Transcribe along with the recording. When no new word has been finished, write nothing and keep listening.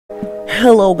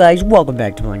Hello guys, welcome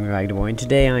back to Playing Ragdoll, and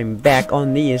today I'm back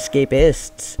on the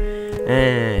Escapists,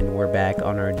 and we're back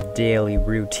on our daily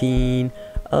routine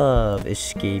of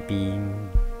escaping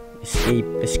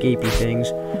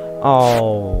things.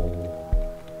 Oh,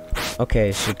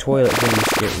 okay, so toilet things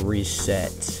get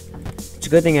reset. It's a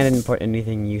good thing I didn't put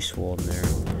anything useful in there.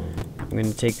 I'm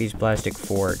gonna take these plastic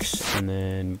forks and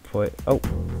then put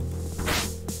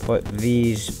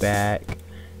these back.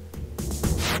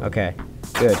 Okay,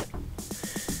 good.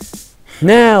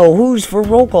 Now, who's for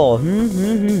roll call?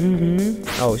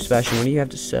 Oh, Sebastian, what do you have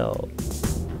to sell?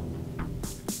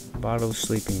 Bottle of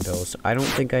sleeping pills. I don't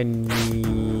think I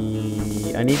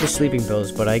need... I need the sleeping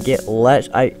pills, but I get less...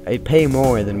 I pay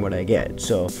more than what I get,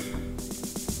 so...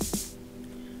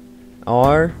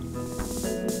 R...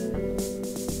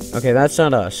 Okay, that's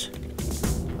not us.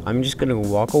 I'm just gonna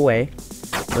walk away.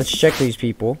 Let's check these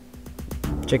people.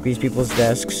 Check these people's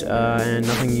desks, and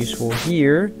nothing useful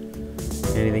here.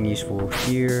 Anything useful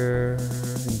here?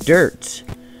 Dirt.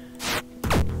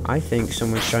 I think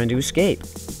someone's trying to escape.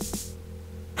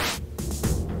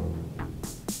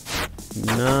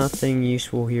 Nothing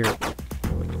useful here.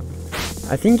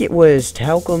 I think it was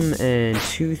talcum and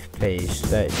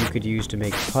toothpaste that you could use to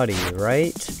make putty,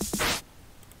 right?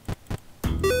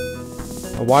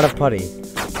 A wad of putty.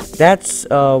 That's,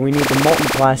 we need the molten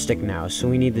plastic now. So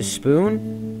we need the spoon.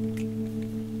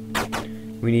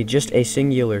 We need just a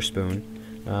singular spoon.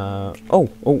 Crap.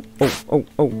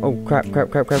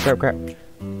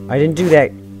 I didn't do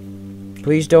that.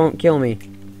 Please don't kill me.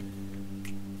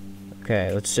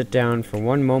 Okay, let's sit down for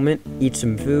one moment, eat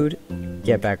some food,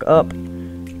 get back up.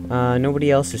 Nobody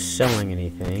else is selling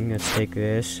anything. Let's take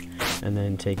this, and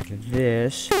then take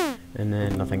this, and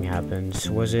then nothing happens.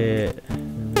 Was it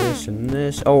this and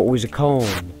this? Oh, it was a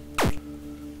comb.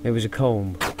 It was a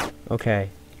comb. Okay.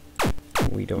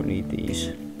 We don't need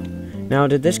these. Now,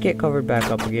 did this get covered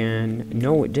back up again?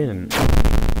 No, it didn't.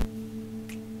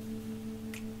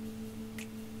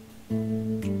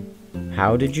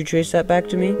 How did you trace that back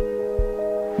to me?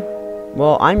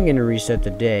 Well, I'm gonna reset the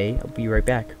day. I'll be right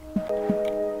back.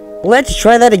 Let's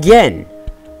try that again!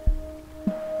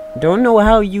 Don't know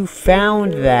how you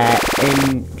found that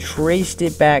and traced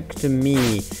it back to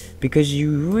me, because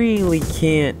you really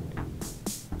can't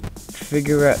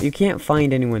figure out, you can't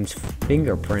find anyone's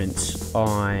fingerprints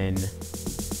on,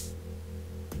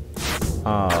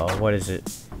 what is it?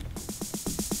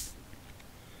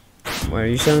 Are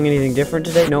you selling anything different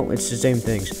today? No, it's the same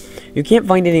things. You can't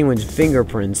find anyone's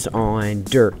fingerprints on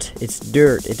dirt. It's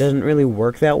dirt. It doesn't really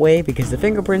work that way because the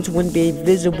fingerprints wouldn't be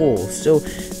visible. So,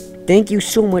 thank you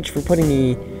so much for putting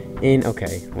me in.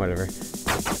 Okay, whatever.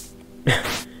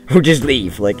 Or just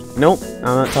leave. Like, nope, I'm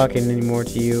not talking anymore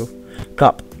to you.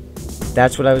 Cup.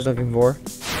 That's what I was looking for.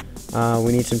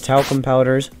 We need some talcum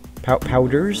powders.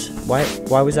 Powders?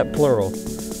 Why was that plural?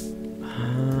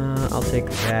 I'll take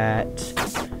that.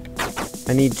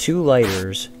 I need 2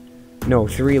 lighters. No,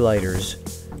 3 lighters.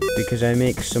 Because I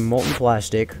make some molten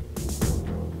plastic.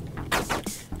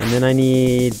 And then I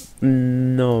need...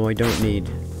 No, I don't need...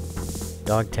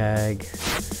 Dog tag.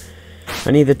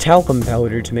 I need the talcum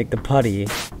powder to make the putty.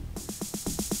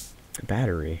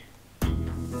 Battery. I'll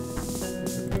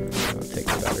take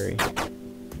the battery.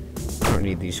 I don't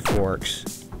need these forks.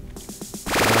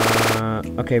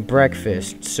 Okay,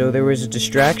 breakfast. So there was a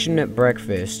distraction at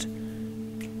breakfast.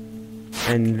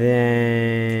 And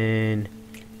then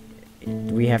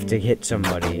we have to hit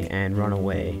somebody and run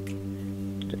away.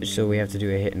 So we have to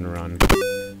do a hit and run.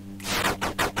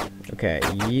 Okay,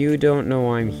 you don't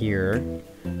know I'm here.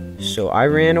 So I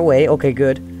ran away. Okay,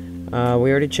 good. We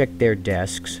already checked their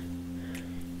desks.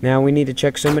 Now we need to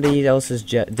check somebody else's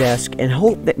desk and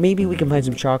hope that maybe we can find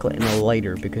some chocolate and a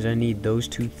lighter, because I need those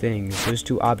 2 things, those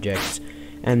 2 objects.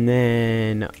 And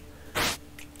then...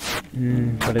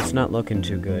 but it's not looking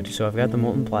too good. So I've got the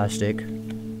molten plastic.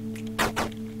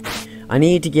 I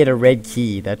need to get a red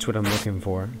key. That's what I'm looking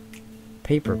for.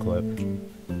 Paperclip.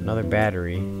 Another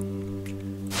battery.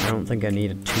 I don't think I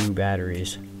needed 2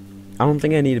 batteries. I don't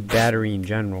think I need a battery in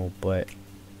general, but...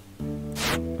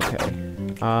 Okay.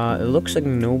 It looks like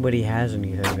nobody has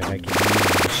anything that I can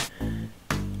use.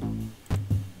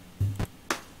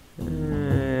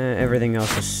 Everything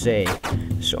else is safe.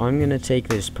 So I'm gonna take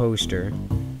this poster.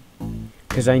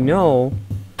 Because I know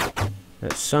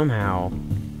that somehow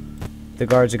the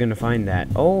guards are going to find that.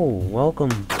 Oh,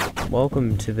 welcome.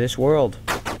 Welcome to this world.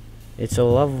 It's a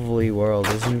lovely world,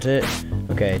 isn't it?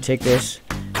 Okay, take this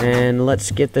and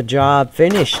let's get the job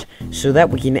finished so that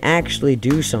we can actually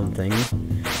do something.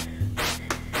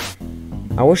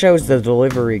 I wish I was the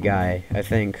delivery guy, I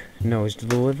think. No, is the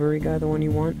delivery guy the one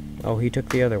you want? Oh, he took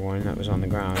the other one that was on the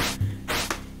ground.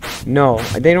 No,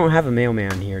 they don't have a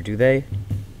mailman here, do they?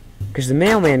 Because the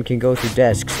mailman can go through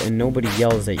desks and nobody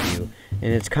yells at you,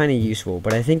 and it's kind of useful.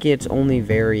 But I think it's only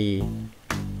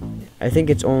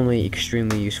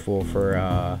extremely useful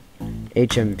for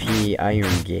HMP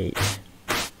Iron Gate.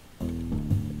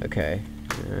 Okay,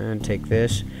 and take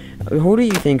this. Who do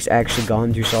you think's actually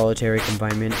gone through solitary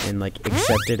confinement and like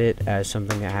accepted it as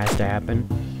something that has to happen?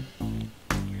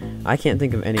 I can't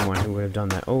think of anyone who would have done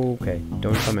that. Oh, okay.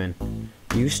 Don't come in.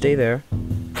 You stay there.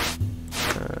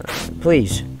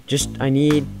 Please. I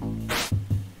need...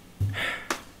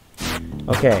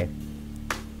 Okay.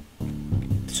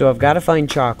 So I've got to find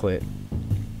chocolate.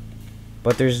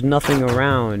 But there's nothing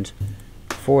around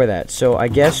for that. So I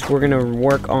guess we're going to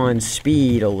work on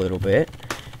speed a little bit.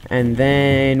 And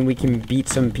then we can beat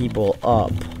some people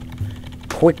up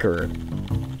quicker.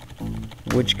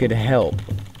 Which could help.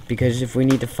 Because if we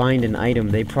need to find an item,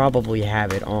 they probably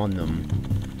have it on them.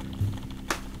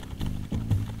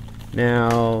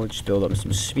 Now, just build up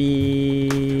some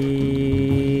speed.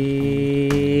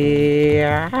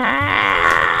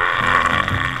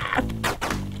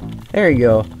 There you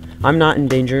go. I'm not in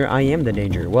danger. I am the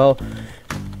danger. Well,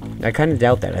 I kind of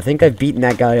doubt that. I think I've beaten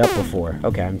that guy up before.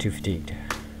 Okay, I'm too fatigued.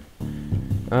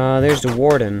 There's the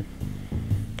warden.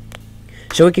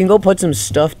 So we can go put some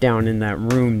stuff down in that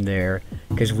room there.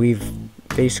 Because we've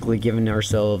basically given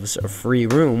ourselves a free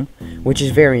room, which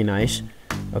is very nice.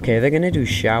 Okay, they're gonna do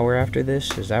shower after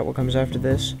this? Is that what comes after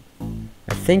this?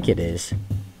 I think it is.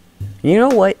 You know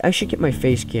what? I should get my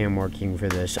face cam working for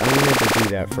this. I wanted to do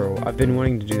that I've been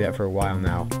wanting to do that for a while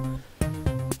now.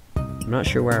 I'm not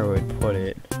sure where I would put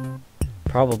it.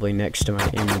 Probably next to my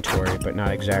inventory, but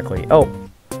not exactly. Oh!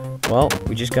 Well,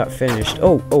 we just got finished.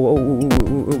 Oh!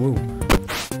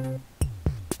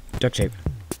 Duct tape.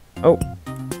 Oh!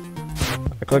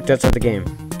 I clicked outside the game.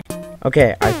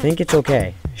 Okay, I think it's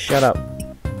okay. Shut up.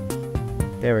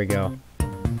 There we go.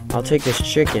 I'll take this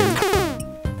chicken.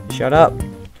 Shut up.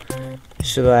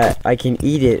 So that I can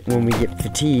eat it when we get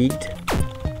fatigued.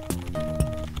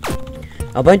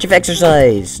 A bunch of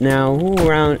exercise. Now,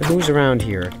 who's around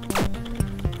here?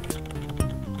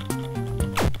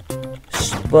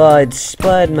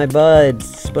 Spud, my bud.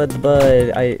 Spud the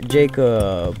bud.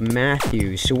 Jacob,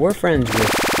 Matthew. So we're friends with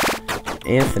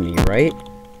Anthony, right?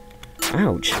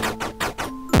 Ouch.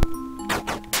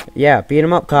 Yeah, beat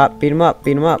him up, cop. Beat him up.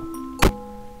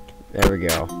 There we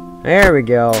go. There we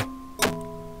go.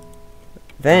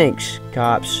 Thanks,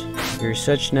 cops. You're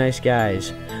such nice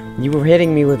guys. You were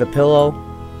hitting me with a pillow.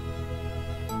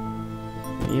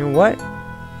 You know what?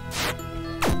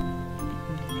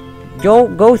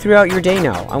 Go throughout your day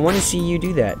now. I want to see you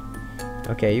do that.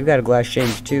 Okay, you got a glass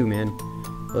change too, man.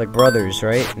 We're like brothers,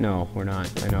 right? No, we're not.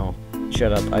 I know.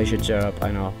 Shut up. I should shut up.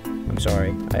 I know. I'm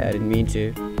sorry. I didn't mean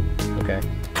to. Okay.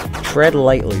 Tread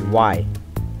lightly. Why?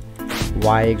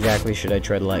 Why exactly should I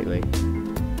tread lightly?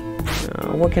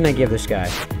 What can I give this guy?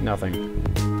 Nothing.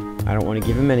 I don't want to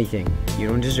give him anything. You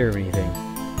don't deserve anything.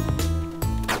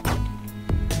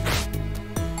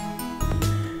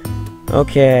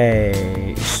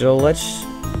 Okay. So let's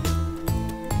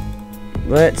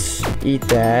eat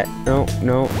that.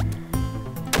 No.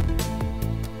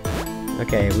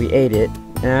 Okay, we ate it.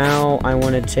 Now I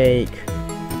want to take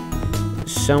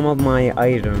some of my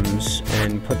items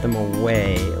and put them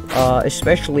away.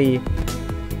 Especially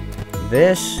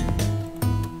this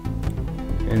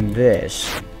and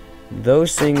this.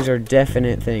 Those things are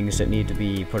definite things that need to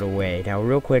be put away. Now,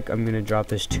 real quick, I'm gonna drop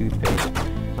this toothpaste.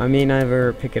 I may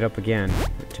never pick it up again,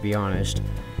 to be honest.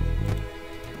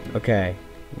 Okay,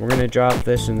 we're gonna drop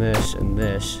this and this and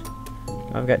this.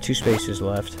 I've got 2 spaces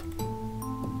left.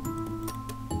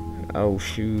 Oh,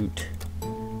 shoot.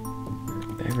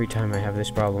 Every time I have this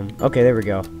problem. Okay, there we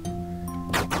go.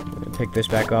 Pick this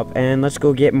back up, and let's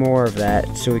go get more of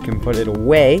that so we can put it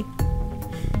away.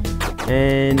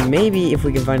 And maybe if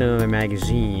we can find another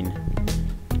magazine,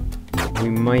 we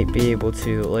might be able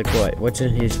to, like what? What's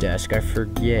in his desk? I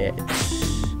forget.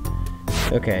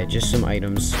 Okay, just some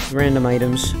items. Random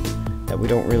items that we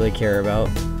don't really care about.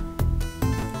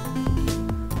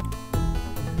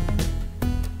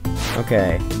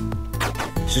 Okay.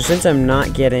 So since I'm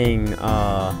not getting,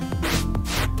 are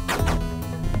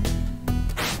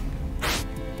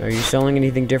you selling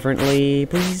anything differently,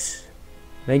 please?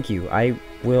 Thank you. I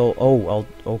will.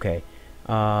 Okay.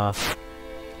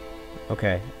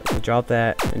 Okay. I'll drop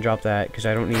that and drop that because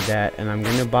I don't need that, and I'm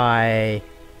gonna buy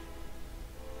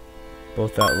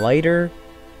both that lighter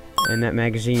and that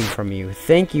magazine from you.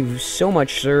 Thank you so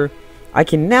much, sir. I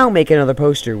can now make another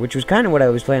poster, which was kind of what I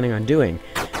was planning on doing.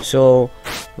 So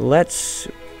let's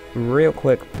real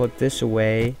quick put this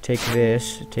away. Take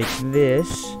this.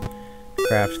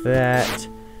 Craft that.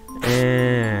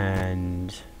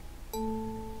 And...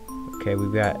 okay,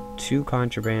 we've got 2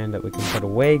 contraband that we can put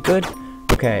away. Good.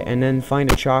 Okay, and then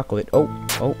find a chocolate. Oh,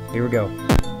 here we go.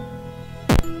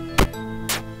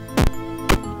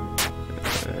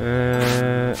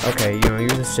 Okay, you know, you're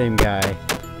the same guy.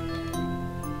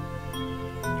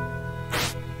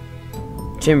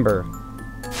 Timber.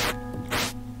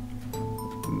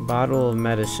 Bottle of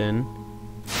medicine.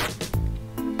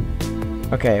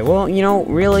 Okay, well, you know,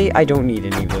 really, I don't need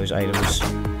any of those items.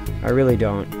 I really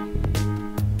don't.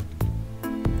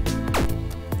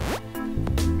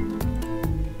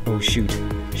 Oh, shoot.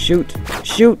 Shoot!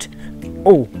 Shoot!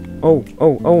 Oh,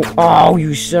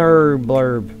 you sir,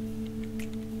 blurb.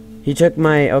 He took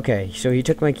my, okay, so he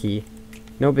took my key.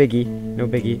 No biggie, no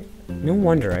biggie. No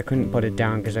wonder I couldn't put it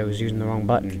down because I was using the wrong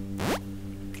button.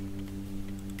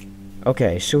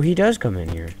 Okay, so he does come in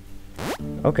here.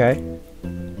 Okay.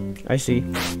 I see.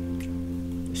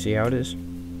 See how it is?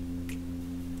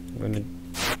 I'm gonna...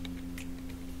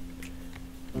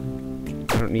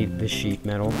 I don't need the sheet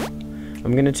metal.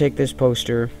 I'm gonna take this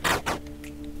poster.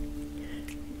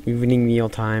 Evening meal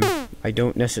time. I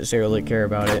don't necessarily care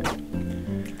about it.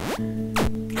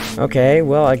 Okay,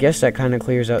 well, I guess that kind of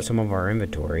clears out some of our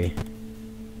inventory.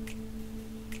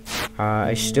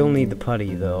 I still need the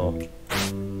putty, though.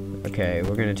 Okay,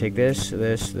 we're gonna take this,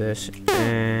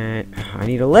 and... I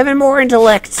need 11 more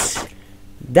intellects!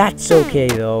 That's okay,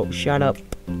 though. Shut up.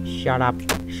 Shut up.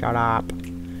 Shut up.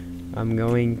 I'm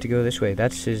going to go this way.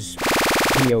 That's his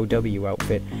POW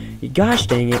outfit. Gosh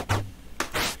dang it.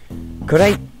 Could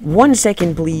I... 1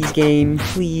 second, please, game.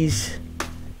 Please.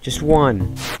 Just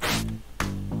 1.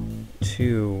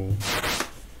 2,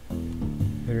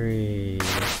 3,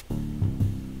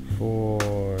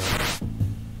 4,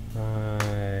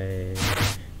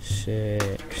 5,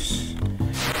 6,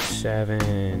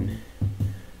 7,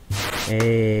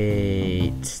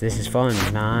 8. This is fun.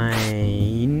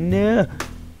 9,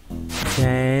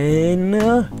 10,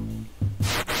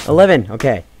 11.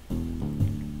 Okay.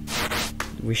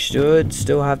 We should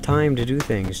still have time to do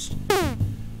things.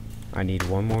 I need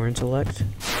 1 more intellect.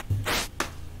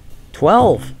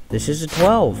 12! This is a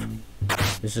 12.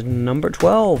 This is number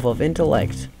 12 of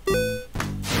intellect.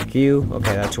 Thank you.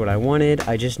 Okay, that's what I wanted.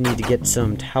 I just need to get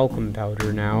some talcum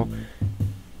powder now.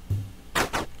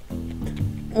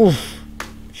 Oof!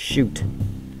 Shoot.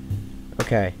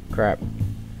 Okay, crap.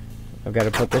 I've got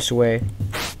to put this away.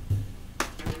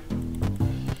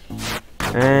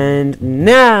 And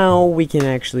now we can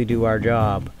actually do our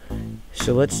job.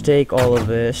 So let's take all of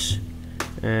this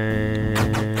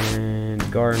and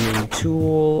gardening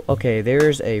tool. Okay,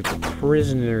 there's a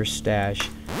prisoner stash.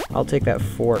 I'll take that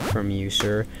fork from you,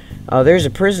 sir. There's a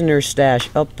prisoner stash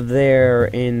up there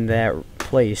in that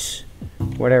place,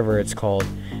 whatever it's called.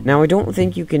 Now, I don't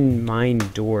think you can mine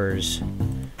doors,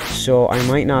 so I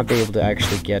might not be able to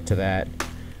actually get to that,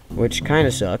 which kind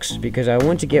of sucks, because I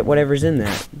want to get whatever's in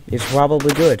that. It's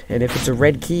probably good, and if it's a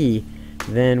red key,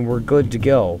 then we're good to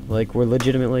go. Like, we're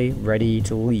legitimately ready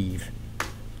to leave.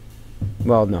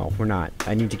 Well, no, we're not.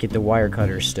 I need to get the wire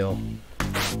cutters still.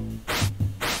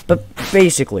 But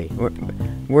basically,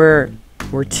 we're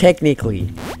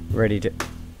technically ready to...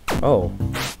 Oh,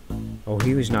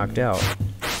 he was knocked out.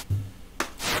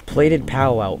 Plated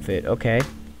POW outfit. Okay,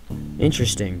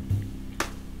 interesting.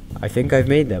 I think I've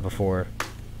made that before.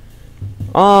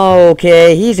 Oh,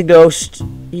 okay, he's a ghost.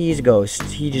 He's a ghost.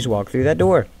 He just walked through that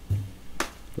door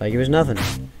like it was nothing.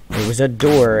 It was a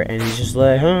door, and he's just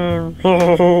like, and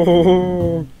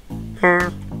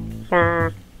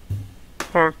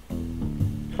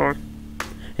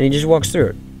he just walks through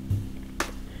it.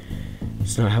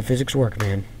 It's not how physics work,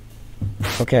 man.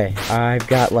 Okay, I've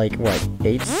got, like, what,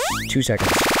 2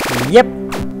 seconds. Yep,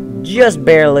 just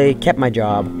barely kept my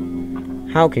job.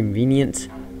 How convenient.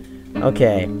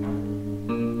 Okay.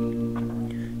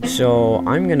 So,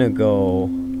 I'm gonna go...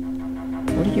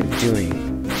 What are you doing?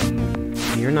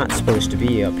 You're not supposed to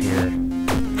be up here.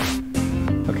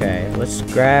 Okay, let's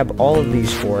grab all of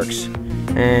these forks,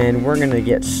 and we're gonna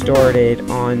get started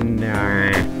on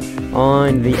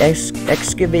the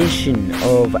excavation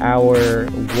of our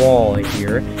wall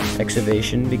here.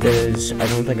 Excavation, because I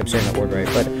don't think I'm saying that word right,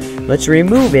 but let's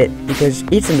remove it, because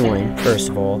it's annoying, first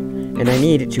of all, and I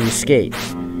need it to escape.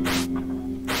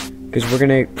 Because we're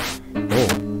gonna... Oh,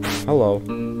 hello.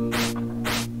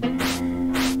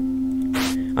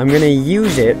 I'm gonna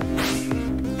use it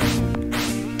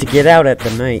to get out at the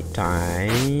night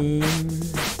time.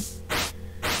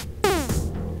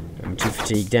 I'm too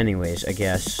fatigued anyways, I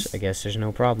guess. I guess there's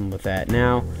no problem with that.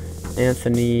 Now,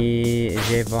 Anthony,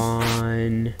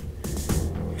 Javon,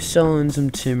 selling some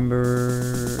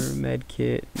timber,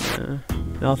 medkit, nah.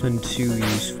 Nothing too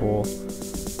useful.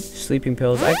 Sleeping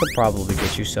pills, I could probably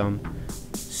get you some.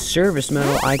 Service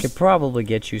metal, I could probably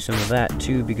get you some of that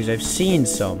too, because I've seen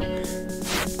some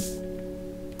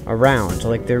around.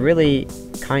 Like, they're really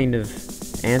kind of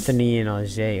Anthony and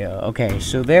Isaiah. Okay,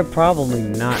 so they're probably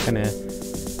not gonna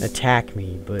attack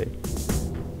me, but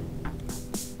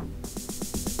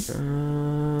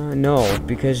no,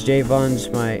 because Javon's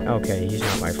my... Okay, he's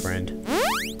not my friend.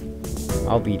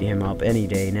 I'll beat him up any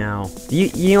day now.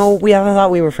 You know, I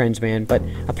thought we were friends, man, but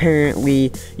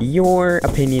apparently your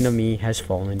opinion of me has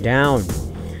fallen down.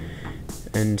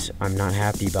 And I'm not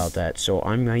happy about that, so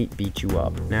I might beat you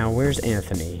up. Now, where's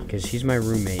Anthony? Because he's my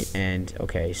roommate, and...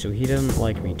 Okay, so he doesn't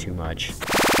like me too much.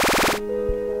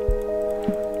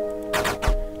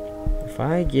 If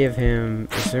I give him...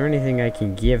 Is there anything I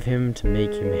can give him to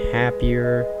make him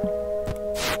happier?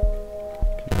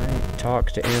 Can I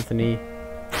talk to Anthony?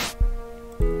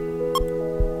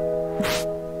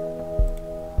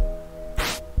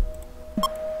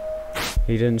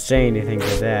 He didn't say anything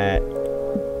to that.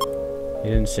 He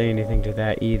didn't say anything to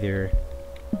that either.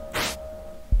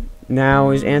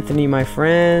 Now, is Anthony my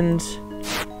friend?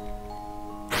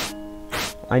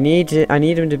 I need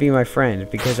him to be my friend,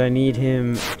 because I need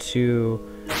him to...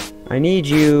 I need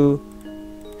you,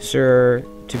 sir,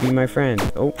 to be my friend.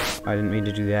 Oh, I didn't mean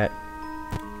to do that.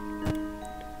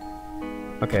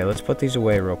 Okay, let's put these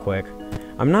away real quick.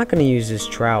 I'm not gonna use this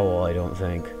trowel, I don't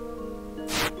think.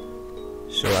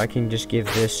 So I can just give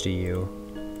this to you.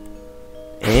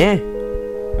 Eh?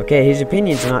 Okay, his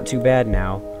opinion's not too bad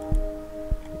now.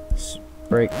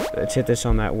 Let's hit this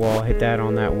on that wall, hit that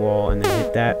on that wall, and then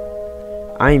hit that.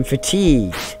 I'm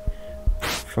fatigued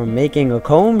from making a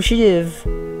comb shiv.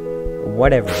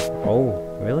 Whatever.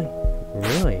 Oh, really?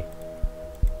 Really?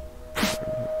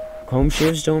 Comb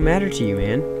shivs don't matter to you,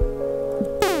 man.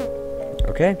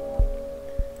 Okay.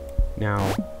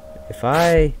 Now, if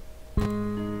I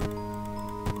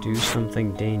do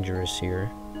something dangerous here,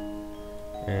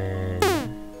 and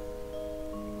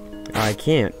I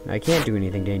can't do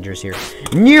anything dangerous here.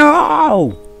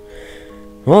 No!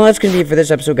 Well, that's gonna be it for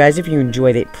this episode, guys. If you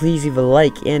enjoyed it, please leave a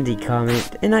like and a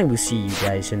comment, and I will see you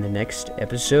guys in the next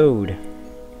episode.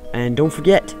 And don't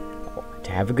forget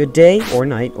to have a good day or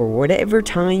night or whatever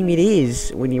time it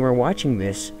is when you are watching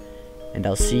this, and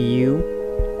I'll see you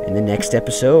in the next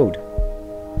episode.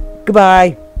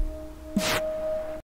 Goodbye!